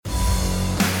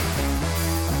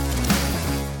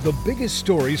The biggest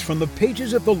stories from the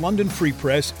pages of the London Free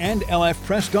Press and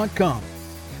lfpress.com.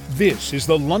 This is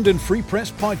the London Free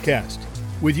Press Podcast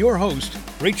with your host,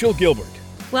 Rachel Gilbert.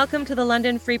 Welcome to the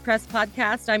London Free Press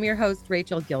Podcast. I'm your host,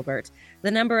 Rachel Gilbert. The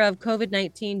number of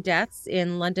COVID-19 deaths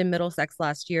in London Middlesex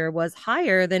last year was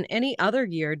higher than any other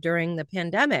year during the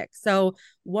pandemic. So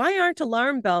why aren't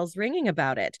alarm bells ringing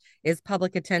about it? Is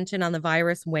public attention on the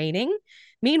virus waning?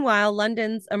 Meanwhile,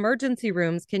 London's emergency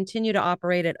rooms continue to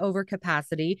operate at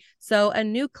overcapacity. So a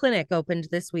new clinic opened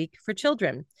this week for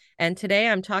children. And today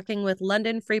I'm talking with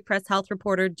London Free Press health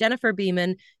reporter Jennifer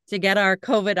Bieman to get our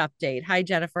COVID update. Hi,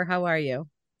 Jennifer. How are you?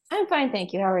 I'm fine,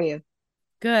 thank you. How are you?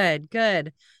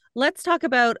 Good. Let's talk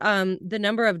about the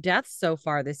number of deaths so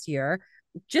far this year.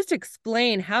 Just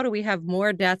explain, how do we have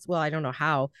more deaths? Well, I don't know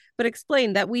how, but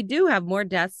explain that we do have more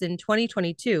deaths in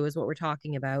 2022 is what we're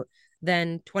talking about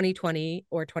than 2020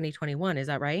 or 2021. Is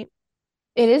that right?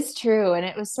 It is true. And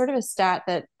it was sort of a stat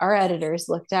that our editors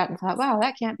looked at and thought, wow,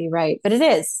 that can't be right. But it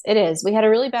is. It is. We had a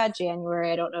really bad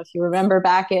January. I don't know if you remember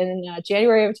back in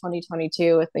January of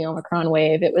 2022 with the Omicron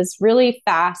wave. It was really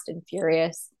fast and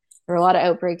furious. There were a lot of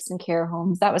outbreaks in care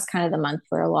homes. That was kind of the month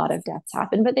where a lot of deaths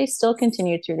happened, but they still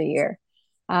continued through the year.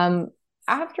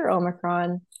 After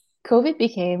Omicron, COVID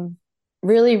became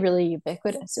really, really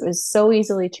ubiquitous. It was so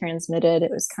easily transmitted.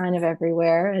 It was kind of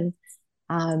everywhere. And,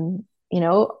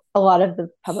 a lot of the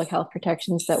public health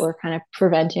protections that were kind of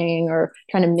preventing or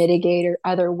trying to mitigate or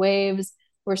other waves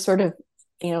were sort of,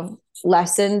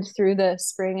 lessened through the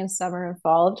spring and summer and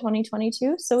fall of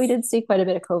 2022. So we did see quite a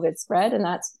bit of COVID spread. And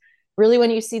that's really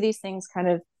when you see these things kind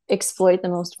of exploit the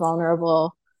most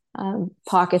vulnerable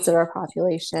pockets of our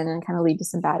population and kind of lead to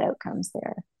some bad outcomes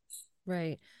there.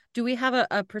 Right. Do we have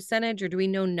a percentage, or do we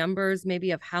know numbers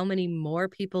maybe of how many more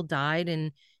people died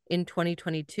in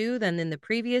 2022 than in the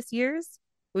previous years?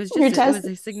 It was just it was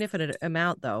a significant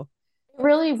amount, though. It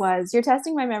really was. You're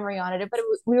testing my memory on it, but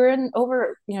we were in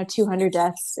over 200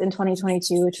 deaths in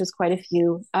 2022, which was quite a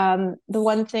few. The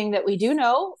one thing that we do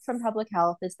know from public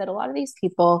health is that a lot of these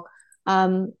people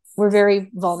were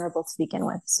very vulnerable to begin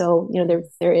with. So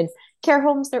they're in care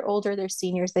homes, they're older, they're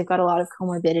seniors, they've got a lot of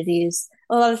comorbidities,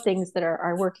 a lot of things that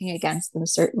are working against them,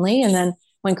 certainly. And then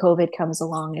when COVID comes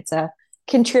along, it's a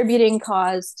contributing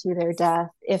cause to their death,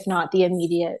 if not the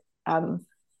immediate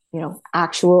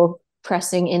actual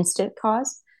pressing instant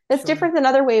cause. That's different than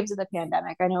other waves of the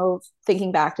pandemic. I know,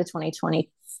 thinking back to 2020,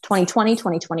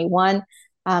 2021,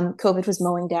 COVID was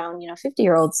mowing down,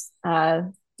 50-year-olds,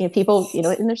 people,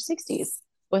 in their 60s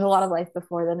with a lot of life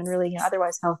before them and really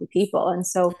otherwise healthy people. And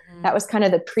so that was kind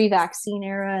of the pre-vaccine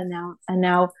era. And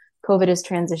now COVID has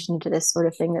transitioned to this sort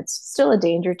of thing that's still a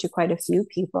danger to quite a few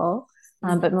people,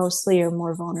 but mostly are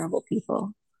more vulnerable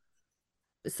people.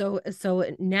 So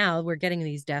now we're getting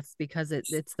these deaths because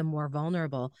it's the more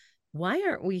vulnerable. Why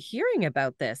aren't we hearing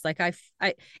about this? Like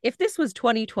if this was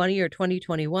 2020 or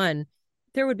 2021,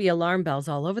 there would be alarm bells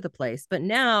all over the place. But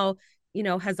now,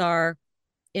 has our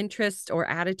interest or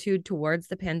attitude towards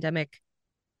the pandemic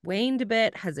waned a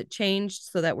bit? Has it changed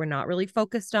so that we're not really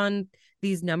focused on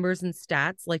these numbers and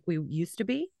stats like we used to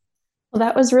be? Well,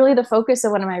 that was really the focus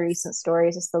of one of my recent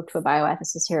stories. I spoke to a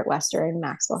bioethicist here at Western,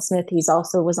 Maxwell Smith. He's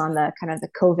also was on the kind of the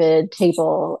COVID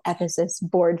table ethicist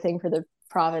board thing for the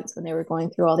province when they were going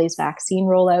through all these vaccine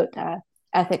rollout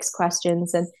ethics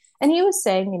questions. And he was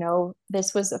saying,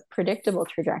 this was a predictable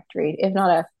trajectory, if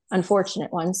not an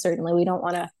unfortunate one. Certainly, we don't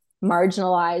want to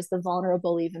marginalize the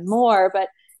vulnerable even more. But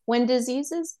when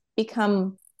diseases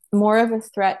become more of a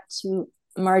threat to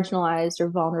marginalized or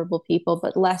vulnerable people,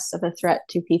 but less of a threat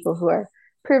to people who are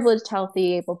privileged,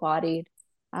 healthy, able-bodied,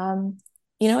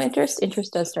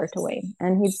 interest does start to wane.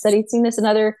 And he said he'd seen this in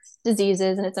other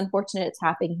diseases, and it's unfortunate it's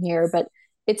happening here, but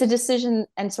it's a decision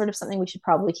and sort of something we should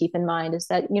probably keep in mind is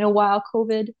that, while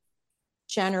COVID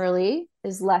generally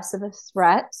is less of a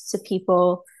threat to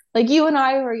people like you and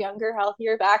I who are younger,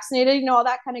 healthier, vaccinated, all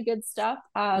that kind of good stuff,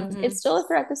 it's still a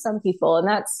threat to some people. And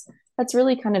that's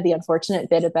really kind of the unfortunate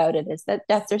bit about it, is that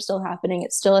deaths are still happening.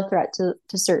 It's still a threat to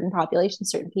certain populations,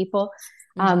 certain people.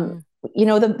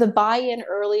 The buy-in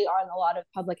early on a lot of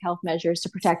public health measures to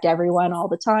protect everyone all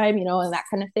the time, and that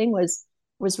kind of thing was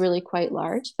really quite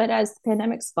large. But as the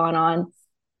pandemic's gone on,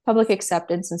 public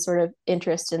acceptance and sort of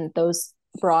interest in those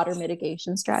broader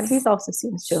mitigation strategies also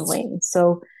seems to have waned.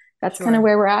 So that's kind of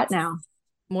where we're at now.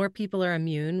 More people are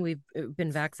immune. We've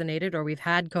been vaccinated, or we've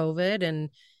had COVID,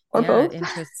 or both.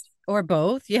 Or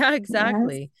both. Yeah,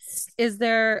 exactly. Yes. Is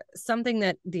there something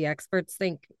that the experts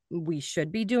think we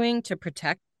should be doing to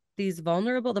protect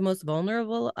the most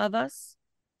vulnerable of us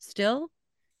still?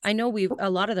 I know a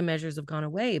lot of the measures have gone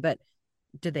away, but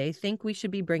do they think we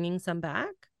should be bringing some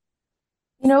back?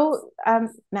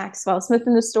 Maxwell Smith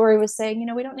in the story was saying,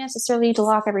 we don't necessarily need to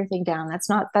lock everything down. That's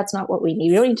not what we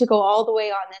need. We don't need to go all the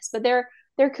way on this, but there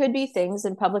could be things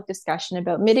in public discussion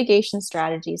about mitigation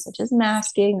strategies such as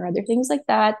masking or other things like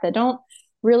that don't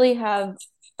really have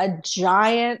a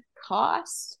giant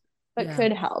cost, but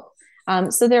could help.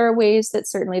 So there are ways that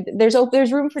certainly there's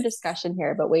room for discussion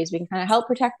here about ways we can kind of help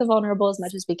protect the vulnerable as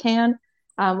much as we can,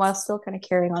 while still kind of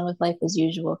carrying on with life as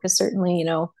usual. Because certainly,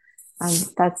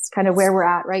 that's kind of where we're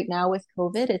at right now with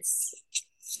COVID. It's,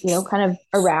 kind of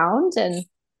around, and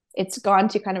it's gone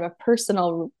to kind of a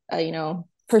personal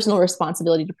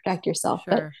responsibility to protect yourself.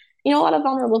 Sure. But, a lot of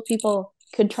vulnerable people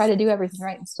could try to do everything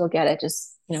right and still get it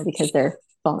just, because they're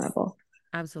vulnerable.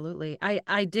 Absolutely.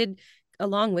 I did,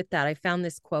 along with that, I found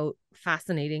this quote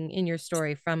fascinating in your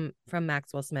story from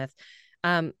Maxwell Smith.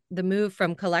 The move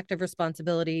from collective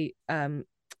responsibility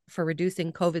for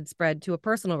reducing COVID spread to a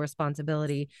personal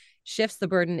responsibility shifts the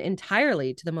burden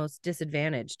entirely to the most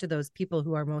disadvantaged, to those people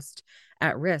who are most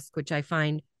at risk, which I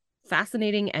find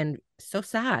fascinating and so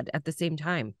sad at the same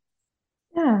time.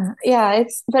 Yeah,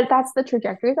 but that's the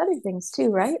trajectory of other things too,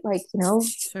 right? Like,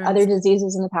 Sure. other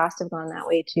diseases in the past have gone that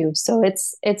way too. So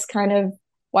it's kind of,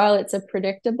 while it's a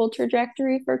predictable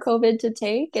trajectory for COVID to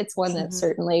take, it's one that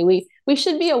certainly we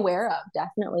should be aware of,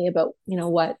 definitely, about,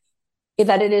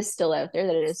 that it is still out there,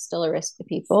 that it is still a risk to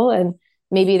people. And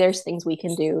maybe there's things we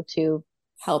can do to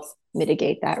help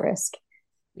mitigate that risk.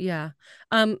 Yeah.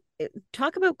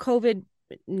 Talk about COVID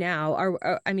now.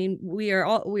 We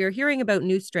are hearing about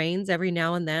new strains every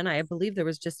now and then. I believe there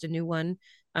was just a new one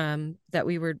that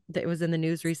was in the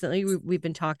news recently. We've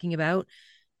been talking about.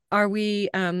 Are we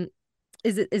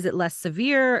is it less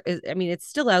severe? It's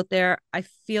still out there. I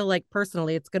feel like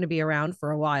personally it's going to be around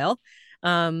for a while.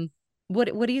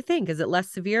 What do you think? Is it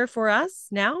less severe for us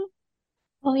now?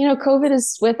 Well, COVID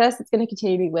is with us. It's going to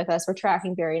continue to be with us. We're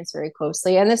tracking variants very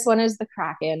closely. And this one is the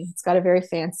Kraken. It's got a very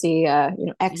fancy,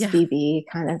 XBB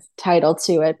kind of title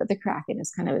to it, but the Kraken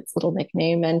is kind of its little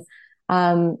nickname. And,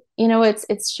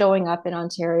 it's showing up in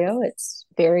Ontario. It's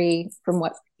very, from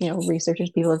what, researchers,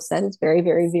 people have said, it's very,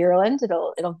 very virulent.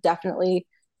 It'll definitely,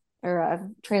 or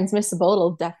transmissible.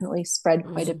 It'll definitely spread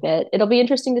quite a bit. It'll be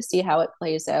interesting to see how it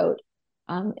plays out.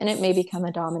 And it may become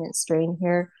a dominant strain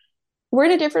here. We're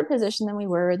in a different position than we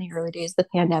were in the early days of the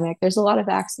pandemic. There's a lot of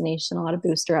vaccination, a lot of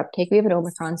booster uptake. We have an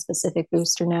Omicron specific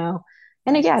booster now.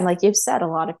 And again, like you've said, a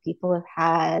lot of people have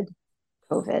had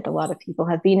COVID. A lot of people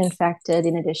have been infected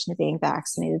in addition to being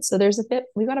vaccinated. So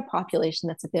we've got a population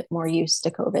that's a bit more used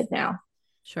to COVID now.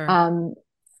 Sure.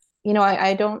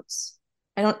 I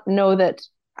don't know that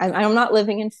I'm not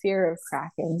living in fear of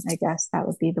Kraken. I guess that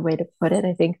would be the way to put it.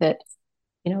 I think that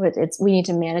we need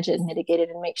to manage it and mitigate it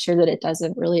and make sure that it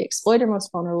doesn't really exploit our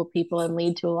most vulnerable people and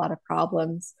lead to a lot of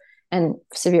problems and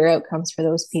severe outcomes for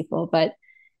those people. But,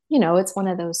 it's one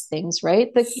of those things,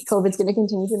 right? The COVID's going to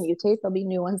continue to mutate. There'll be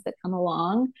new ones that come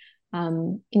along.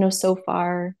 So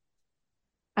far,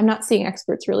 I'm not seeing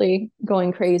experts really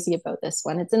going crazy about this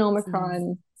one. It's an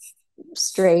Omicron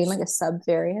strain, like a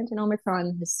subvariant, and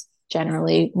Omicron has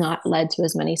generally not led to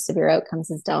as many severe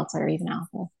outcomes as Delta or even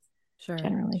Alpha. Sure.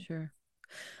 Generally. Sure.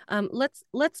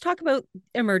 Let's talk about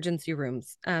emergency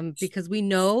rooms, because we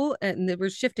know, and we're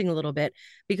shifting a little bit,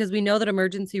 because we know that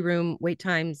emergency room wait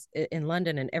times in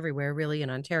London and everywhere really in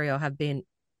Ontario have been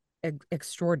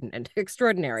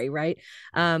extraordinary, right?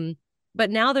 But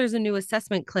now there's a new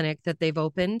assessment clinic that they've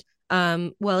opened.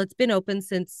 It's been open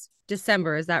since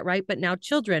December, is that right? But now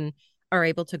children are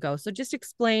able to go. So just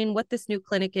explain what this new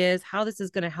clinic is, how this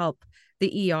is going to help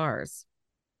the ERs.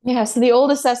 Yeah, so the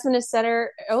old assessment center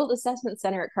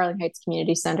at Carling Heights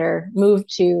Community Center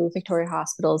moved to Victoria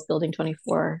Hospital's Building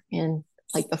 24 in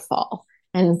like the fall.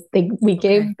 And we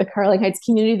gave the Carling Heights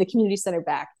the community center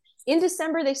back. In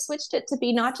December, they switched it to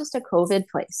be not just a COVID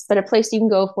place, but a place you can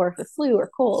go for flu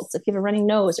or colds. If you have a running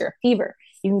nose or a fever,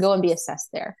 you can go and be assessed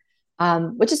there,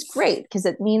 which is great because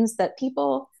it means that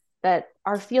people that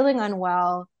are feeling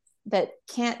unwell, that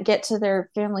can't get to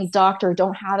their family doctor,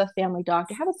 don't have a family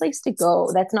doctor, have a place to go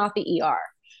that's not the ER.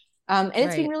 And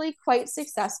it's been really quite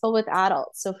successful with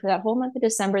adults. So for that whole month of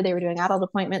December, they were doing adult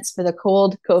appointments for the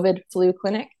cold COVID flu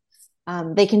clinic.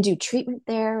 They can do treatment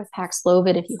there with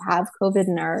Paxlovid if you have COVID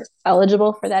and are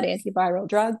eligible for that antiviral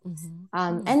drug.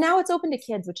 And now it's open to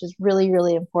kids, which is really,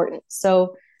 really important.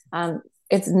 So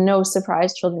it's no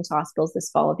surprise children's hospitals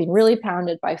this fall have been really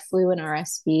pounded by flu and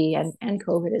RSV and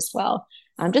COVID as well.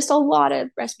 Just a lot of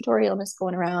respiratory illness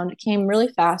going around. It came really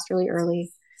fast, really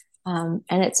early. And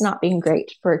it's not being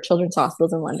great for children's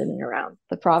hospitals in London and around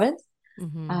the province.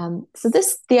 So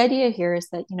the idea here is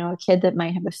that, a kid that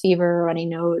might have a fever or runny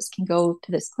nose can go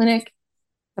to this clinic.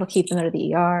 It'll keep them out of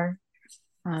the ER.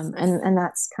 And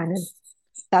that's kind of,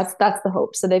 that's the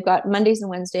hope. So they've got Mondays and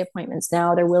Wednesday appointments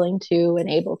now. They're willing to and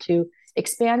able to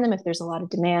expand them if there's a lot of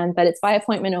demand, but it's by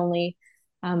appointment only,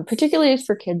 particularly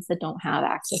for kids that don't have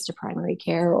access to primary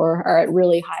care or are at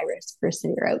really high risk for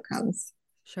severe outcomes.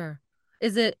 Sure.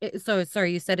 Is it, so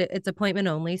sorry, you said it's appointment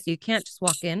only, so you can't just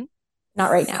walk in? Not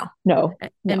right now. No.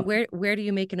 And where do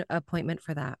you make an appointment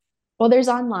for that? Well, there's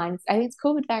online. I think it's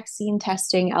COVID vaccine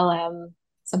testing, LM,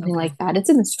 something like that. It's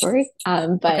in the story.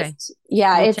 But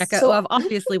yeah, we'll it's check out, well,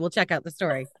 obviously we'll check out the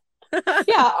story.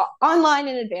 Yeah, online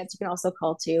in advance. You can also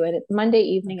call too. And Monday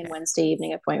evening and Wednesday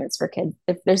evening appointments for kids.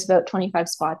 If there's about 25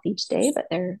 spots each day, but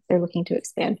they're looking to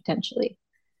expand potentially.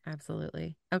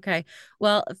 Absolutely. Okay.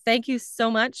 Well, thank you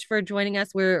so much for joining us.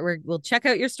 We'll check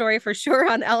out your story for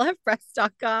sure on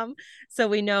lfpress.com, so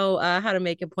we know how to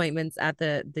make appointments at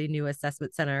the new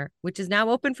assessment center, which is now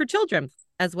open for children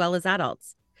as well as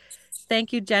adults.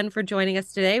 Thank you, Jen, for joining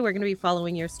us today. We're going to be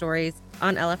following your stories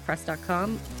on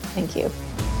lfpress.com. Thank you.